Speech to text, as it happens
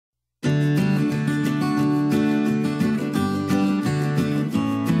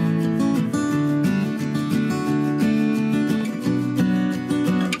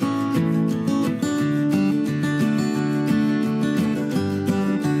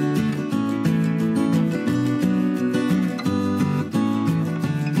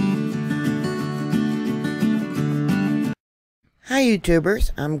Hi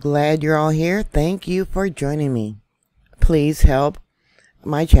YouTubers, I'm glad you're all here. Thank you for joining me. Please help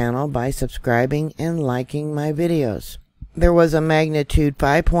my channel by subscribing and liking my videos. There was a magnitude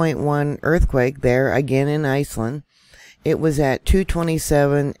 5.1 earthquake there again in Iceland. It was at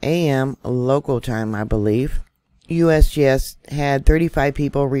 2:27 a.m. local time, I believe. USGS had 35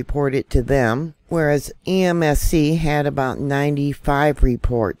 people report it to them, whereas EMSC had about 95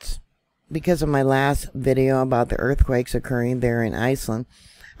 reports. Because of my last video about the earthquakes occurring there in Iceland,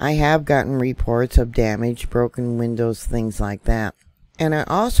 I have gotten reports of damage, broken windows, things like that. And I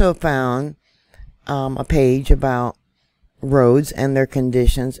also found a page about roads and their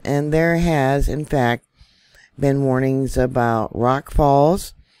conditions, and there has, in fact, been warnings about rock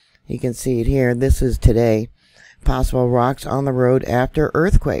falls. You can see it here. This is today. Possible rocks on the road after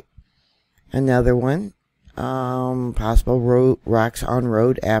earthquake. Another one. Possible rocks on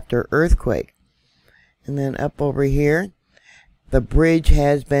road after earthquake. And then up over here, the bridge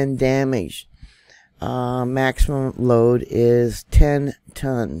has been damaged. Maximum load is 10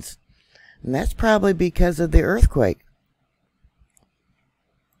 tons. And that's probably because of the earthquake.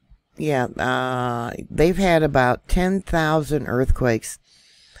 Yeah, they've had about 10,000 earthquakes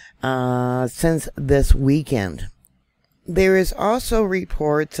since this weekend. There is also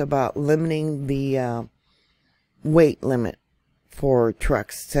reports about limiting the weight limit for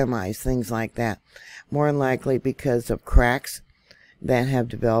trucks, semis, things like that. More than likely because of cracks that have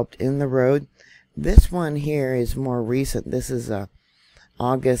developed in the road. This one here is more recent. This is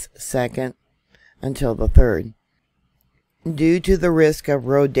August 2nd until the 3rd. Due to the risk of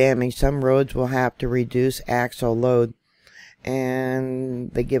road damage, some roads will have to reduce axle load, and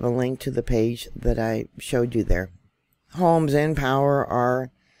they give a link to the page that I showed you there. Homes and power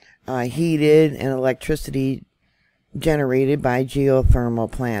are heated and electricity generated by geothermal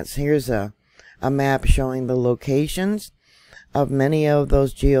plants. Here's a map showing the locations of many of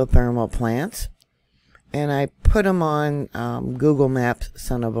those geothermal plants, and I put them on Google Maps,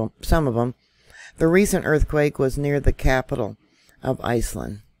 some of them. The recent earthquake was near the capital of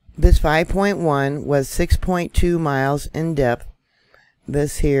Iceland. This 5.1 was 6.2 miles in depth.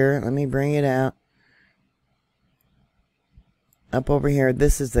 This here, let me bring it out. Up over here,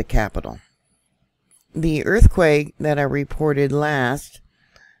 this is the capital. The earthquake that I reported last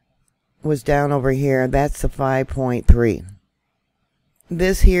was down over here. That's the 5.3.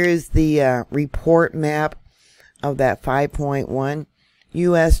 This here is the report map of that 5.1.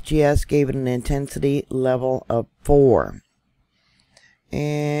 USGS gave it an intensity level of 4.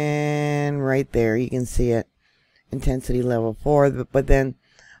 And right there, you can see it. Intensity level 4. But then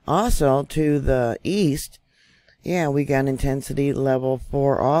also to the east, yeah, we got intensity level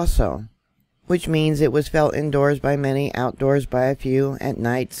 4 also. Which means it was felt indoors by many, outdoors by a few. At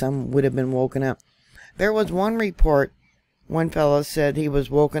night, some would have been woken up. There was one report, one fellow said he was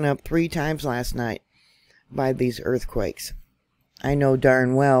woken up 3 times last night by these earthquakes. I know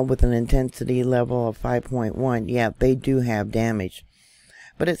darn well with an intensity level of 5.1, yeah, they do have damage.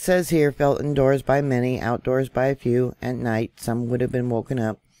 But it says here, felt indoors by many, outdoors by a few. At night, some would have been woken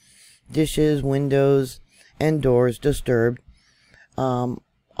up. Dishes, windows, and doors disturbed.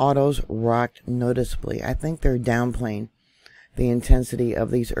 Autos rocked noticeably. I think they're downplaying the intensity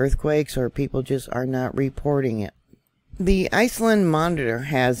of these earthquakes, or people just are not reporting it. The Iceland Monitor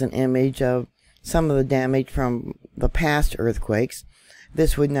has an image of some of the damage from the past earthquakes.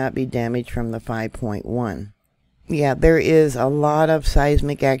 This would not be damage from the 5.1. Yeah, there is a lot of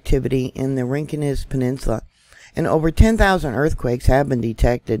seismic activity in the Reykjanes Peninsula, and over 10,000 earthquakes have been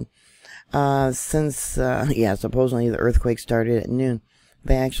detected since, supposedly the earthquake started at noon.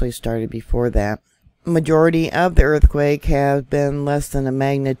 They actually started before that. Majority of the earthquake has been less than a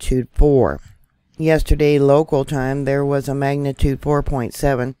magnitude 4. Yesterday, local time, there was a magnitude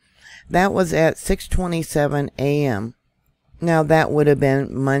 4.7. That was at 6:27 a.m. Now, that would have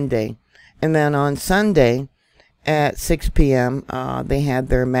been Monday. And then on Sunday at 6 p.m., they had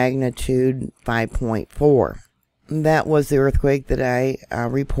their magnitude 5.4. That was the earthquake that I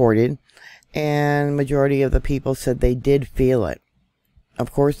reported. And majority of the people said they did feel it.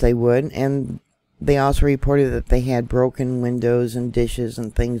 Of course they would, and they also reported that they had broken windows and dishes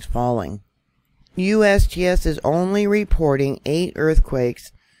and things falling. USGS is only reporting 8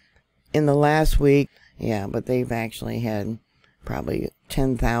 earthquakes in the last week. Yeah, but they've actually had probably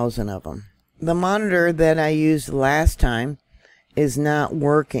 10,000 of them. The monitor that I used last time is not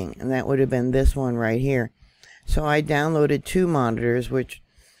working, and that would have been this one right here. So I downloaded 2 monitors, which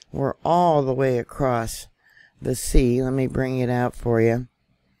were all the way across the sea. Let me bring it out for you.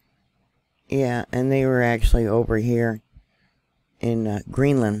 Yeah, and they were actually over here in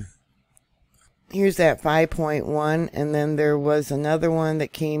Greenland. Here's that 5.1, and then there was another one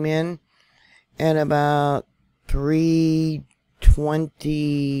that came in at about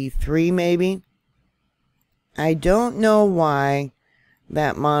 323 maybe. I don't know why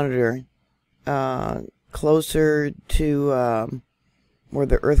that monitor closer to where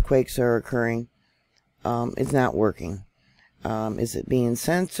the earthquakes are occurring is not working. Is it being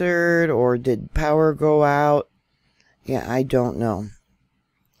censored, or did power go out? Yeah, I don't know.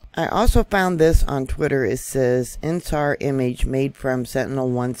 I also found this on Twitter. It says INSAR image made from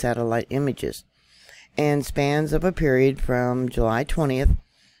Sentinel-1 satellite images, and spans of a period from July 20th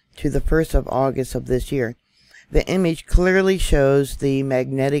to the 1st of August of this year. The image clearly shows the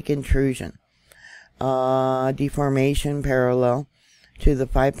magnetic intrusion, deformation parallel to the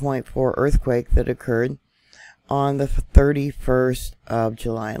 5.4 earthquake that occurred on the 31st of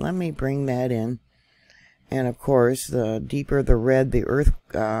July. Let me bring that in. And of course, the deeper the red the earth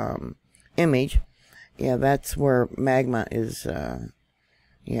image, yeah, that's where magma is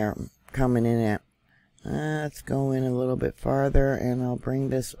coming in at. Let's go in a little bit farther, and I'll bring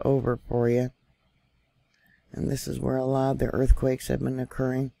this over for you. And this is where a lot of the earthquakes have been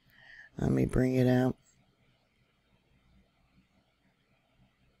occurring. Let me bring it out.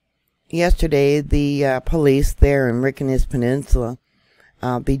 Yesterday, the police there in Reykjanes Peninsula,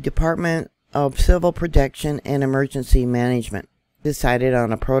 the Department of Civil Protection and Emergency Management, decided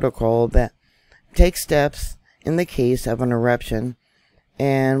on a protocol that takes steps in the case of an eruption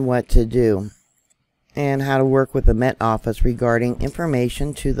and what to do, and how to work with the Met Office regarding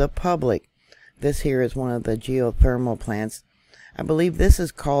information to the public. This here is one of the geothermal plants. I believe this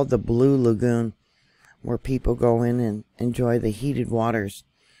is called the Blue Lagoon, where people go in and enjoy the heated waters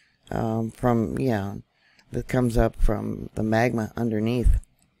that comes up from the magma underneath.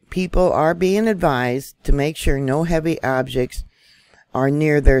 People are being advised to make sure no heavy objects are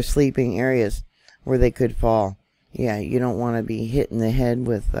near their sleeping areas where they could fall. Yeah, you don't want to be hit in the head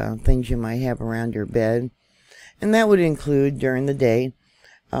with things you might have around your bed. And that would include during the day,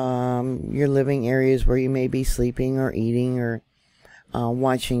 your living areas where you may be sleeping or eating or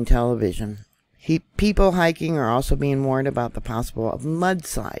watching television. People hiking are also being warned about the possible of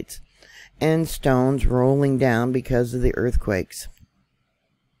mudslides and stones rolling down because of the earthquakes.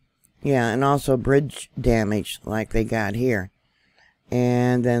 Yeah, and also bridge damage like they got here.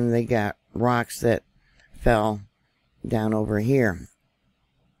 And then they got rocks that fell down over here.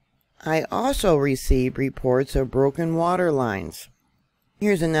 I also received reports of broken water lines.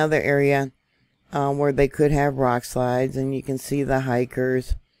 Here's another area where they could have rock slides, and you can see the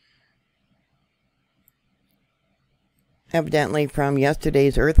hikers. Evidently from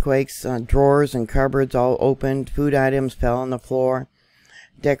yesterday's earthquakes, drawers and cupboards all opened, food items fell on the floor,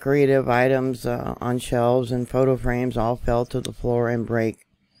 decorative items on shelves and photo frames all fell to the floor and break.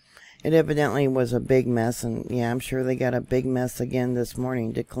 It evidently was a big mess, and yeah, I'm sure they got a big mess again this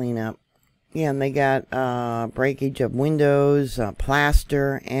morning to clean up. Yeah, and they got breakage of windows,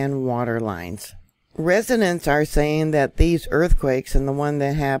 plaster, and water lines. Residents are saying that these earthquakes, and the one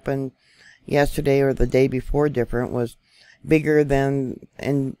that happened yesterday or the day before was bigger than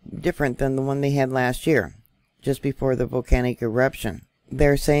and different than the one they had last year, just before the volcanic eruption.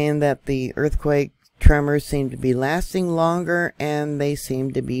 They're saying that the earthquake tremors seem to be lasting longer, and they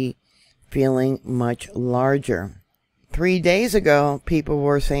seem to be feeling much larger. 3 days ago, people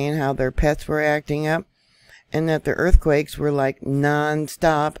were saying how their pets were acting up, and that the earthquakes were like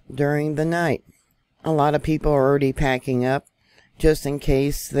non-stop during the night. A lot of people are already packing up, just in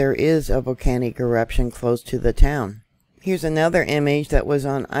case there is a volcanic eruption close to the town. Here's another image that was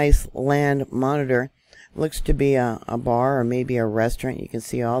on Iceland monitor. Looks to be a bar or maybe a restaurant. You can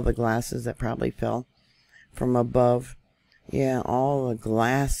see all the glasses that probably fell from above. Yeah, all the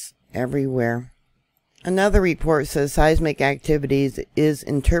glass everywhere. Another report says seismic activities is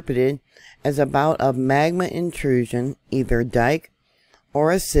interpreted as a bout of magma intrusion, either dike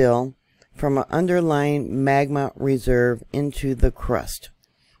or a sill, from an underlying magma reserve into the crust.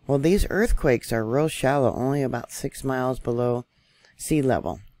 Well, these earthquakes are real shallow, only about 6 miles below sea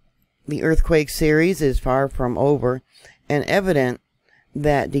level. The earthquake series is far from over, and evident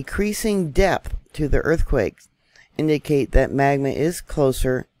that decreasing depth to the earthquakes indicate that magma is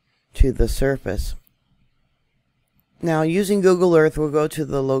closer to the surface. Now, using Google Earth, we'll go to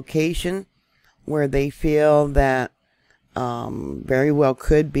the location where they feel that very well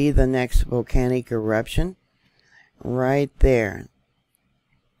could be the next volcanic eruption. Right there.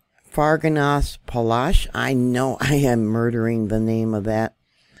 Farganos Palash. I know I am murdering the name of that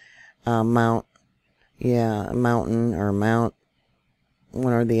mountain, or mount,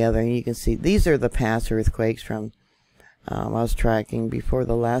 one or the other. And you can see these are the past earthquakes from I was tracking before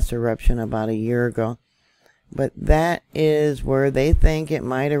the last eruption about a year ago. But that is where they think it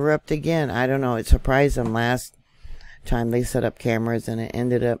might erupt again. I don't know. It surprised them last time they set up cameras, and it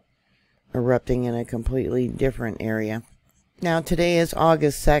ended up erupting in a completely different area. Now, today is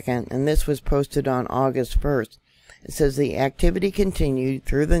August 2nd, and this was posted on August 1st. It says the activity continued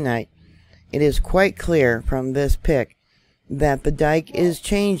through the night. It is quite clear from this pic that the dike is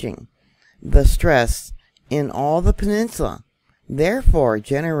changing the stress in all the peninsula, therefore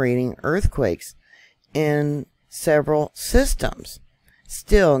generating earthquakes in several systems.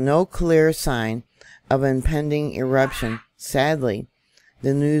 Still no clear sign of impending eruption. Sadly,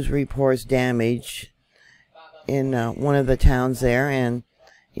 the news reports damage in one of the towns there, and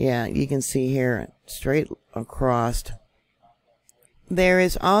yeah, you can see here straight across. There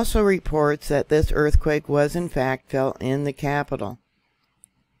is also reports that this earthquake was in fact felt in the capital,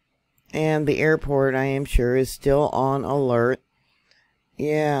 and the airport, I am sure, is still on alert.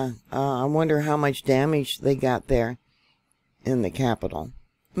 Yeah, I wonder how much damage they got there in the capital.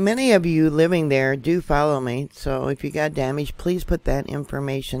 Many of you living there do follow me, so if you got damage, please put that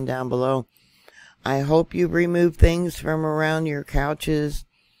information down below. I hope you've removed things from around your couches,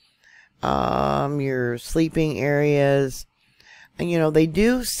 your sleeping areas. And, you know, they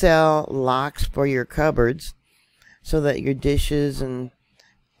do sell locks for your cupboards so that your dishes and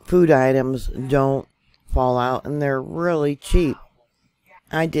food items don't fall out, and they're really cheap.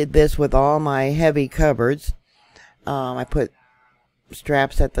 I did this with all my heavy cupboards. I put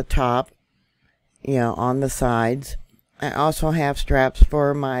straps at the top, you know, on the sides. I also have straps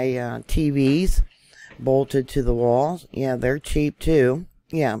for my TVs bolted to the walls. Yeah, they're cheap too.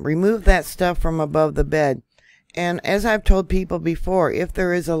 Yeah, remove that stuff from above the bed. And as I've told people before, if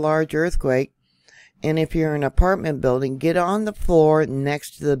there is a large earthquake, and if you're in an apartment building, get on the floor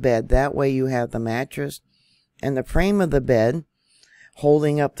next to the bed. That way you have the mattress and the frame of the bed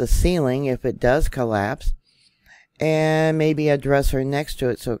holding up the ceiling if it does collapse, and maybe a dresser next to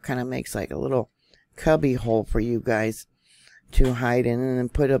it, so it kind of makes like a little cubby hole for you guys to hide in, and then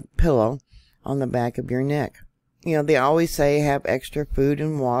put a pillow on the back of your neck. You know, they always say have extra food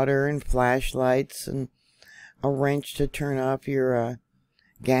and water and flashlights and a wrench to turn off your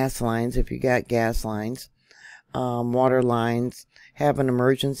gas lines if you got gas lines, water lines. Have an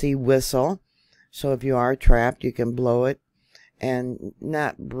emergency whistle, so if you are trapped you can blow it and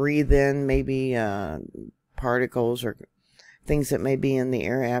not breathe in maybe particles or things that may be in the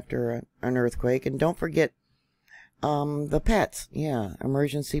air after an earthquake. And don't forget the pets. Yeah,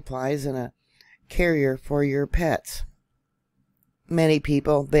 emergency supplies and a carrier for your pets. Many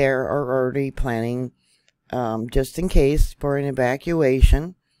people there are already planning just in case for an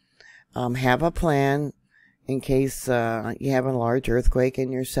evacuation. Have a plan in case you have a large earthquake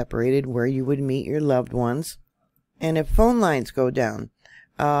and you're separated, where you would meet your loved ones. And if phone lines go down,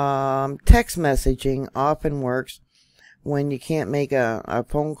 text messaging often works when you can't make a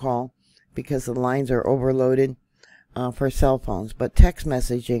phone call because the lines are overloaded for cell phones. But text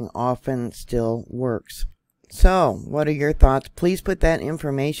messaging often still works. So, what are your thoughts? Please put that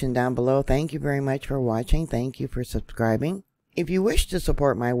information down below. Thank you very much for watching. Thank you for subscribing. If you wish to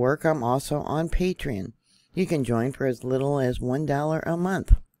support my work, I'm also on Patreon. You can join for as little as $1 a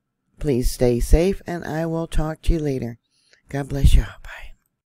month. Please stay safe, and I will talk to you later. God bless you. Bye.